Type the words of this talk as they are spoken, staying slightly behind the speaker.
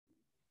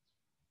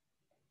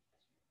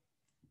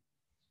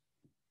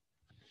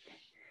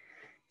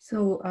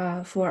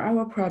For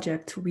our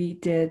project, we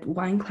did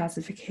wine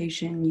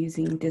classification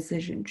using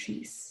decision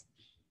trees.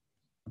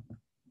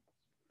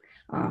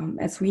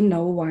 As we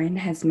know, wine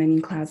has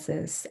many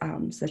classes,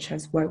 such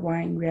as white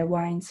wine, red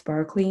wine,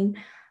 sparkling,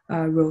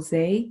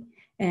 rosé,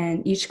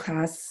 and each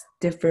class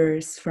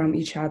differs from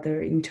each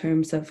other in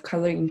terms of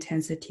color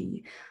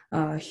intensity,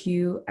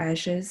 hue,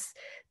 ashes,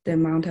 the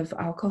amount of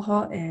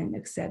alcohol, and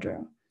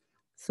etc.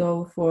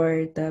 So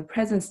for the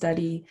present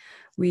study,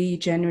 we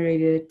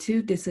generated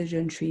two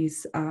decision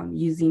trees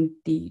using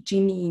the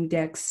Gini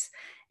index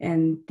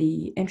and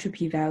the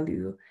entropy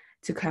value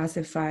to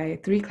classify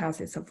three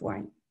classes of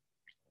wine.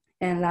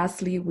 And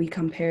lastly, we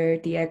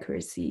compared the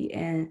accuracy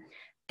and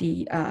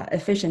the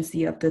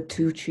efficiency of the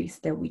two trees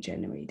that we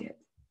generated.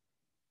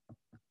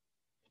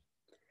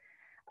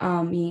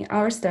 In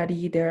our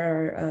study, there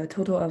are a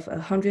total of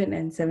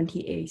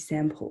 178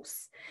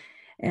 samples,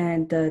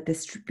 and the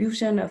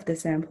distribution of the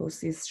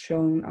samples is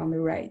shown on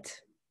the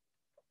right.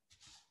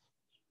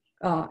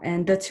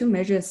 And the two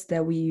measures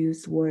that we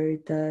used were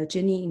the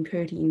Gini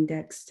impurity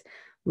index,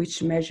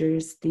 which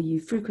measures the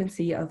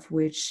frequency of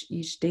which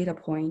each data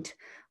point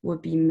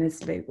would be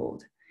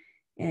mislabeled,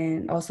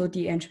 and also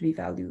the entropy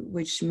value,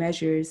 which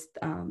measures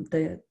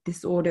the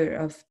disorder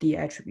of the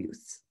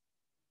attributes.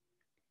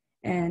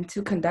 And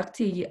to conduct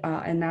the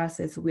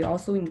analysis, we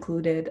also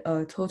included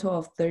a total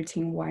of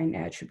 13 wine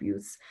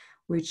attributes,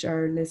 which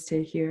are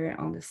listed here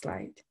on the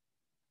slide.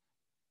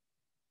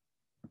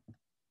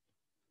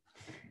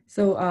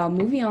 So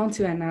moving on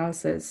to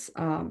analysis,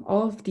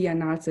 all of the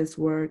analysis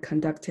were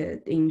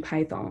conducted in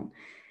Python.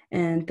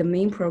 And the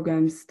main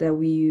programs that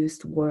we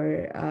used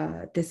were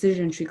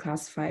decision tree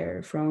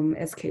classifier from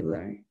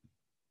sklearn.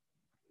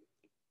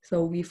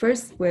 So we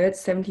first split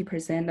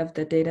 70% of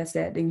the data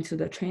set into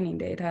the training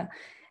data,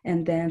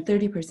 and then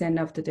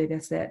 30% of the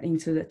data set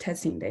into the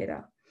testing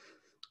data.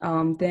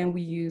 Then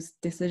we use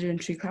decision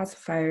tree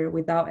classifier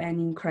without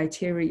any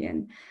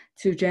criterion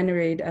to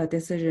generate a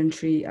decision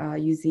tree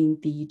using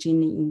the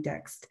Gini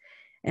index,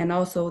 and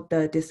also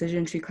the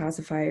decision tree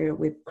classifier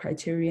with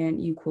criterion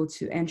equal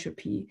to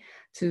entropy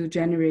to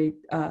generate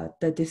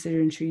the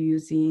decision tree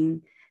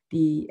using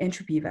the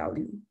entropy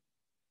value.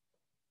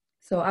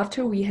 So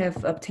after we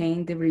have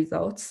obtained the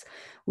results,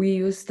 we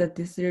use the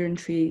decision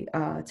tree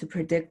to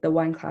predict the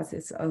wine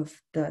classes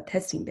of the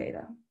testing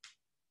data.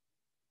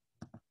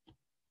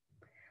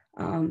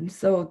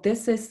 So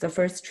this is the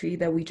first tree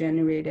that we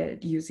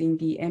generated using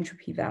the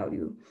entropy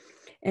value.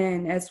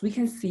 And as we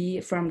can see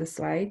from the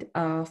slide,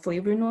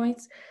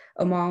 flavonoids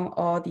among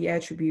all the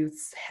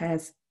attributes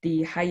has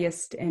the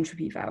highest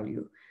entropy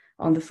value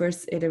on the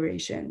first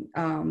iteration.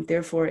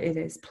 Therefore, it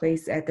is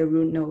placed at the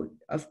root node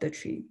of the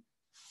tree.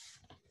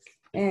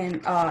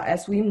 And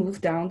as we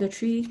move down the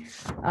tree,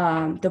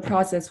 the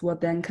process will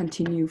then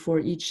continue for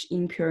each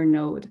impure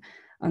node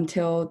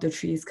until the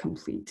tree is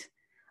complete.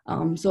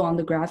 So on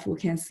the graph, we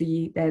can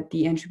see that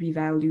the entropy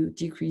value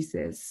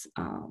decreases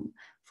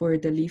for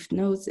the leaf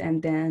nodes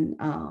and then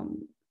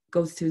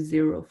goes to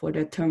 0 for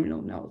the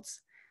terminal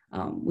nodes,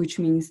 which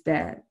means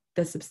that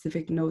the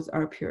specific nodes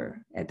are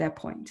pure at that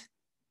point.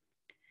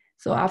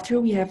 So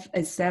after we have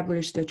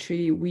established the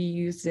tree, we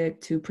use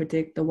it to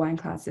predict the wine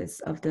classes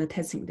of the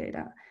testing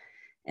data.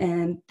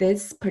 And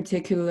this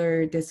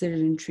particular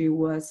decision tree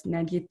was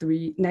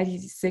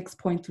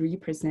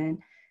 96.3%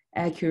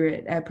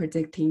 accurate at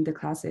predicting the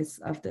classes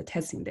of the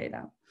testing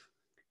data.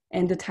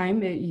 And the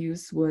time it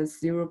used was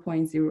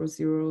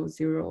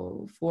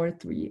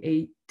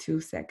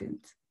 0.000438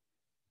 seconds.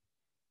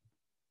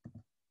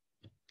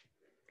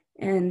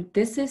 And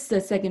this is the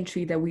second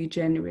tree that we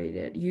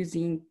generated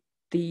using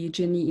the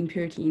Gini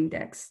impurity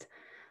index.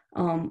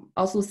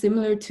 Also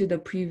similar to the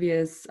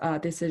previous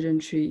decision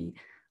tree,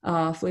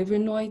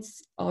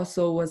 flavonoids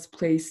also was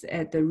placed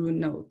at the root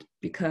node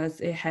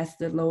because it has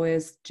the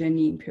lowest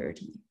Gini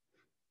impurity.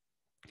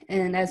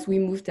 And as we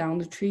move down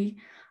the tree,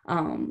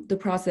 the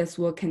process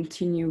will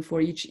continue for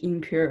each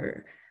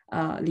impure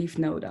leaf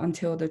node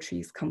until the tree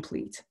is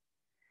complete.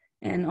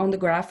 And on the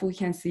graph, we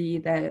can see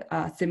that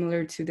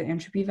similar to the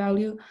entropy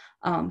value,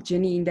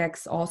 Gini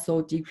index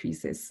also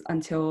decreases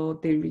until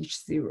they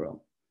reach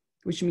 0,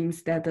 which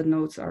means that the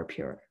nodes are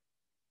pure.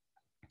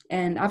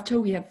 And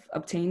after we have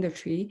obtained the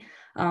tree,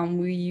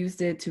 we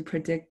used it to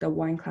predict the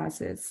wine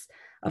classes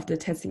of the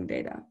testing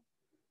data.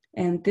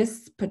 And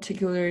this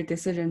particular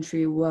decision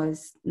tree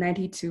was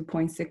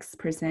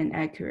 92.6%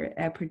 accurate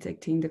at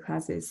predicting the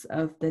classes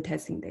of the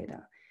testing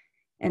data.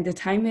 And the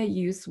time it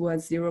used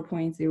was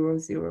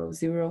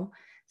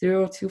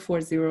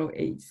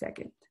 0.00002408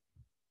 seconds.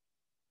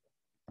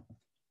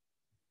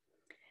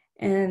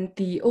 And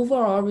the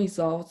overall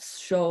results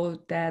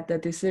showed that the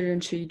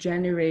decision tree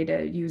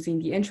generated using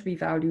the entropy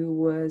value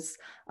was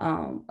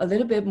a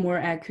little bit more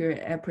accurate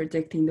at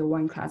predicting the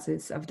wine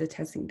classes of the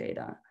testing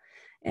data.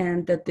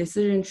 And the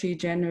decision tree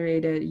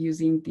generated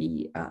using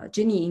the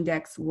Gini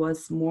index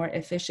was more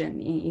efficient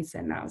in its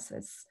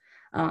analysis,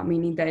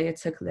 meaning that it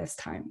took less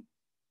time.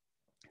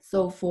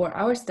 So for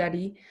our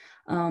study,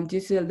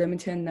 due to the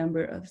limited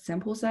number of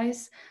sample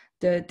size,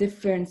 the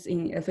difference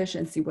in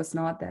efficiency was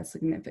not that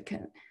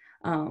significant.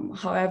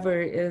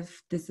 However,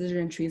 if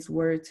decision trees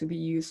were to be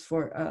used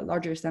for a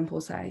larger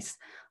sample size,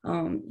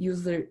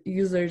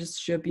 users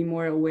should be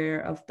more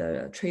aware of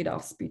the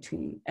trade-offs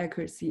between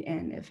accuracy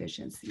and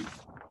efficiency.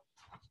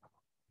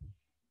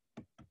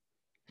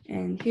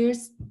 And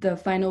here's the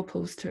final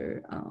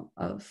poster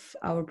of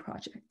our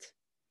project.